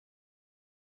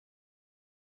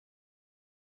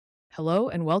Hello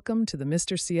and welcome to the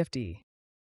Mr. CFD.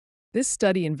 This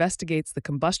study investigates the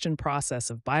combustion process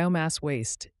of biomass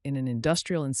waste in an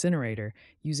industrial incinerator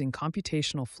using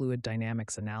computational fluid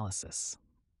dynamics analysis.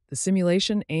 The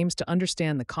simulation aims to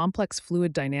understand the complex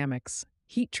fluid dynamics,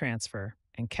 heat transfer,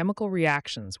 and chemical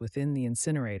reactions within the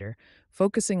incinerator,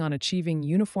 focusing on achieving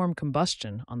uniform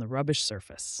combustion on the rubbish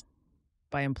surface.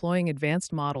 By employing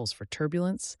advanced models for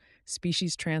turbulence,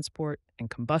 species transport, and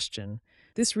combustion,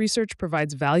 this research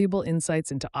provides valuable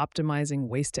insights into optimizing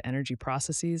waste-to-energy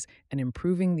processes and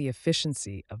improving the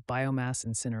efficiency of biomass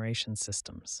incineration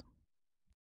systems.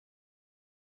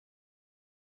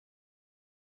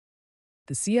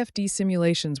 The CFD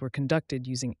simulations were conducted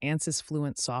using ANSYS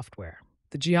Fluent software.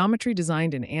 The geometry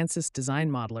designed in ANSYS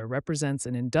Design Modeler represents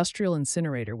an industrial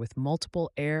incinerator with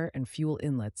multiple air and fuel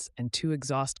inlets and two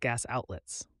exhaust gas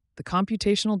outlets. The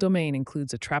computational domain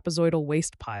includes a trapezoidal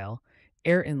waste pile,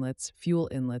 air inlets, fuel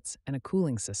inlets, and a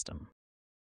cooling system.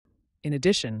 In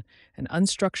addition, an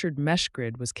unstructured mesh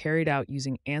grid was carried out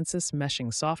using ANSYS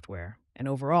Meshing software, and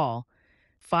overall,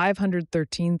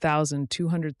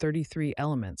 513,233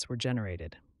 elements were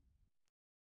generated.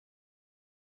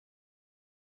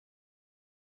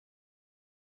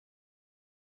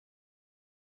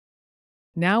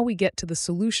 Now we get to the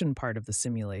solution part of the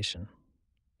simulation.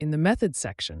 In the method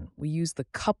section, we use the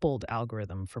coupled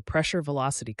algorithm for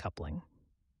pressure-velocity coupling.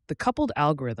 The coupled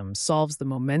algorithm solves the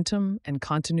momentum and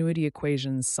continuity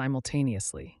equations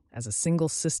simultaneously as a single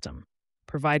system,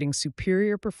 providing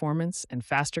superior performance and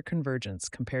faster convergence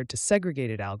compared to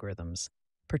segregated algorithms,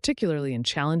 particularly in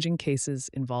challenging cases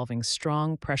involving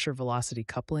strong pressure-velocity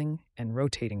coupling and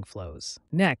rotating flows.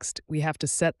 Next, we have to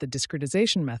set the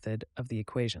discretization method of the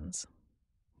equations.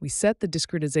 We set the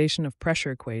discretization of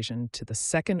pressure equation to the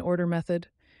second-order method,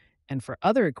 and for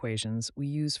other equations, we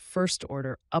use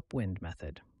first-order upwind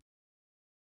method.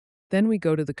 Then we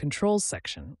go to the controls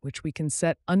section, which we can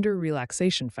set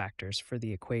under-relaxation factors for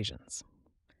the equations.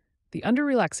 The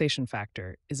under-relaxation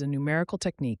factor is a numerical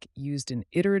technique used in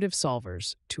iterative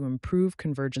solvers to improve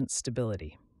convergence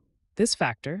stability. This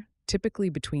factor, typically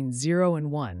between 0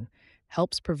 and 1,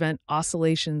 helps prevent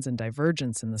oscillations and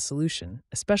divergence in the solution,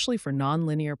 especially for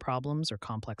nonlinear problems or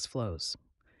complex flows.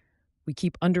 We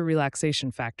keep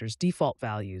under-relaxation factors default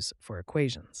values for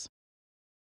equations.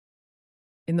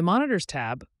 In the Monitors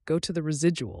tab, go to the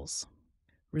Residuals.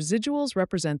 Residuals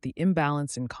represent the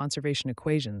imbalance in conservation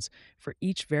equations for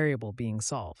each variable being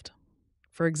solved.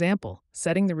 For example,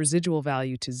 setting the residual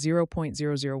value to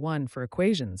 0.001 for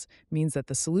equations means that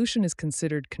the solution is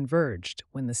considered converged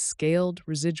when the scaled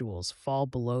residuals fall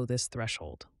below this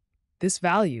threshold. This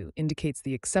value indicates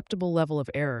the acceptable level of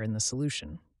error in the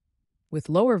solution, with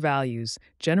lower values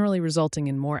generally resulting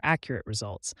in more accurate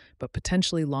results, but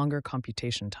potentially longer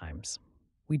computation times.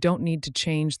 We don't need to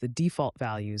change the default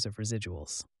values of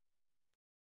residuals.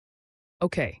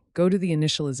 Okay, go to the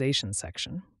initialization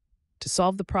section. To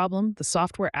solve the problem, the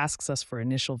software asks us for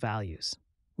initial values.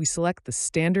 We select the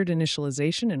standard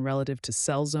initialization and relative to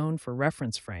cell zone for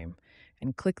reference frame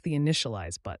and click the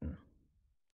Initialize button.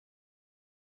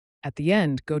 At the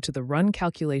end, go to the Run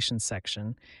Calculations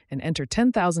section and enter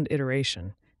 10,000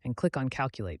 iteration and click on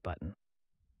Calculate button.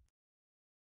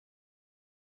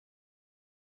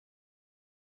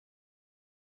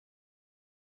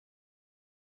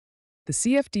 The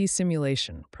CFD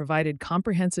simulation provided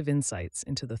comprehensive insights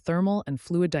into the thermal and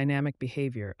fluid dynamic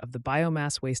behavior of the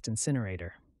biomass waste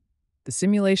incinerator. The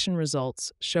simulation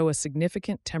results show a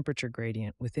significant temperature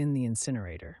gradient within the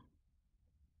incinerator.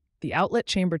 The outlet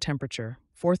chamber temperature,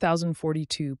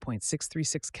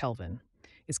 4042.636 Kelvin,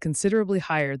 is considerably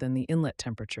higher than the inlet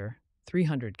temperature,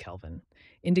 300 Kelvin,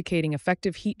 indicating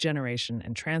effective heat generation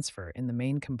and transfer in the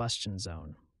main combustion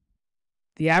zone.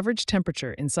 The average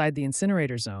temperature inside the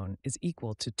incinerator zone is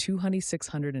equal to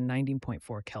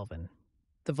 2619.4 Kelvin.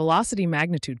 The velocity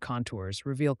magnitude contours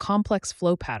reveal complex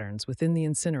flow patterns within the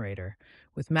incinerator,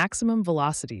 with maximum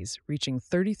velocities reaching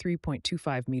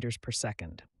 33.25 meters per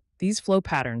second. These flow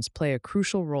patterns play a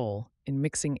crucial role in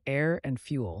mixing air and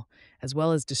fuel, as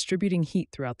well as distributing heat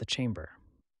throughout the chamber.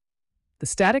 The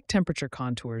static temperature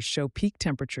contours show peak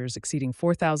temperatures exceeding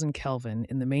 4000 Kelvin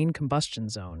in the main combustion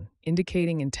zone,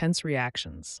 indicating intense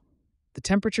reactions. The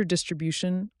temperature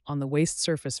distribution on the waste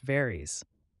surface varies,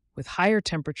 with higher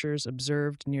temperatures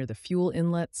observed near the fuel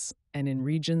inlets and in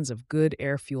regions of good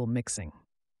air-fuel mixing.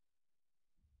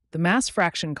 The mass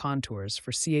fraction contours for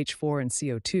CH4 and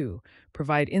CO2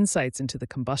 provide insights into the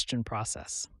combustion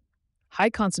process. High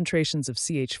concentrations of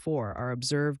CH4 are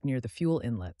observed near the fuel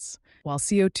inlets, while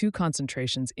CO2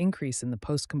 concentrations increase in the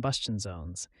post-combustion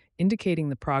zones, indicating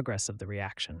the progress of the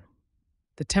reaction.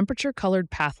 The temperature-colored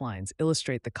path lines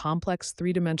illustrate the complex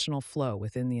three-dimensional flow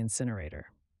within the incinerator.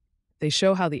 They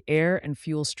show how the air and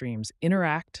fuel streams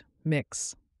interact,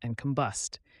 mix, and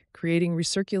combust, creating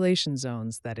recirculation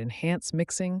zones that enhance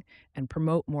mixing and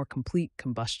promote more complete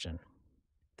combustion.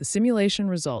 The simulation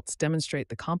results demonstrate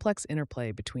the complex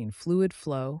interplay between fluid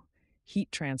flow,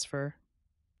 heat transfer,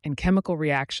 and chemical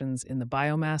reactions in the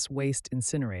biomass waste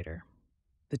incinerator.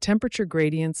 The temperature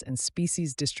gradients and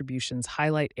species distributions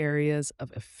highlight areas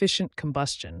of efficient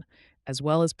combustion as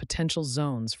well as potential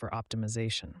zones for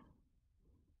optimization.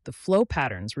 The flow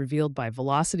patterns revealed by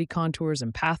velocity contours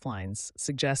and path lines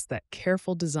suggest that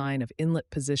careful design of inlet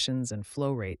positions and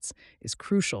flow rates is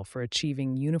crucial for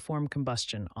achieving uniform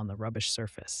combustion on the rubbish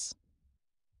surface.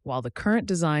 While the current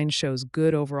design shows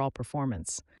good overall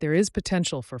performance, there is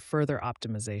potential for further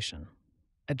optimization.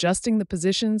 Adjusting the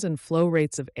positions and flow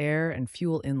rates of air and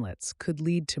fuel inlets could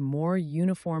lead to more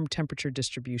uniform temperature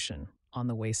distribution on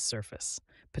the waste surface,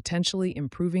 potentially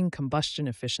improving combustion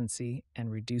efficiency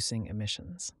and reducing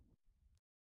emissions.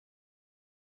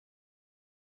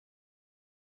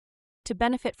 To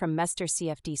benefit from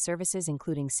MR-CFD services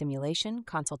including simulation,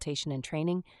 consultation, and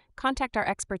training, contact our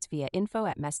experts via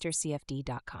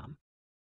info@mrcfd.com.